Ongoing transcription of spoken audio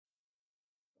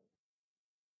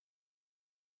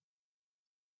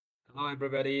Hello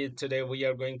everybody, today we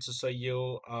are going to show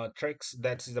you tricks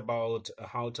that is about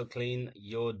how to clean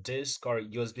your disk or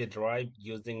USB drive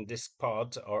using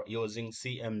Diskpart or using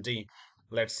CMD.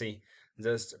 Let's see,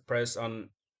 just press on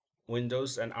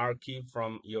Windows and R key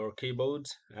from your keyboard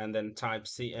and then type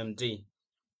CMD.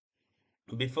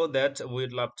 Before that,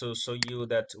 we'd love to show you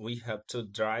that we have two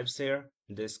drives here,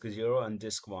 disk 0 and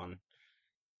disk 1.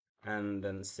 And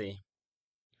then see,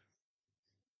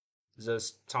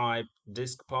 just type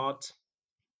Diskpart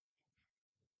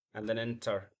and then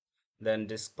enter. Then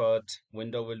Diskpart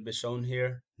window will be shown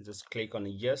here. Just click on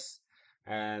yes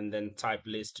and then type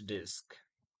list disk.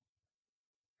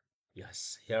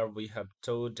 Yes, here we have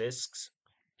two disks.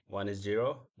 One is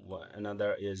 0,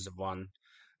 another is 1.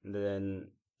 Then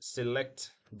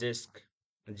select disk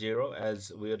 0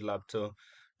 as we would love to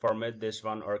format this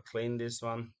one or clean this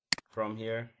one from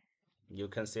here. You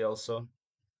can see also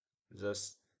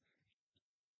just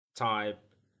type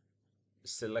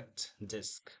select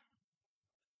disk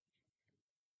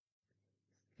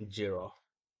 0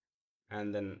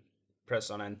 and then press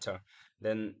on enter.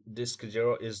 Then disk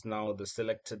 0 is now the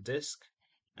selected disk,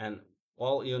 and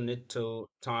all you need to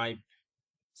type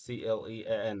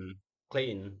clean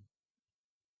clean.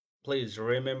 Please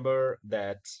remember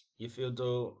that if you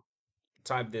do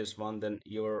type this one, then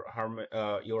your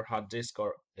hard disk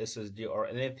or SSD or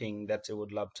anything that you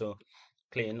would love to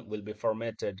clean will be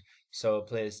formatted. So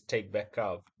please take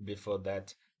backup before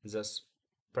that. Just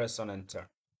press on enter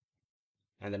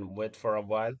and then wait for a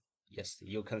while. Yes,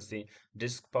 you can see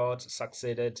Diskpart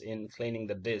succeeded in cleaning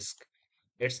the disk.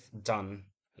 It's done.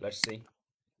 Let's see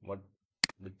what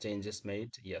the changes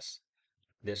made. Yes,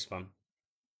 this one.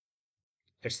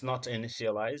 It's not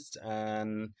initialized,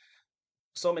 and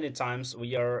so many times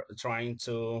we are trying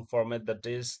to format the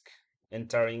disk,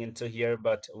 entering into here,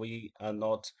 but we are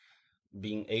not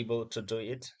being able to do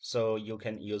it. So you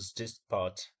can use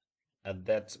Diskpart at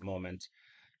that moment.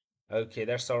 Okay,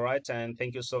 that's all right. And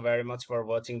thank you so very much for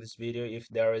watching this video. If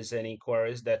there is any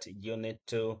queries that you need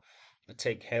to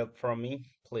take help from me,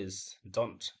 please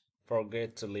don't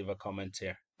forget to leave a comment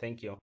here. Thank you.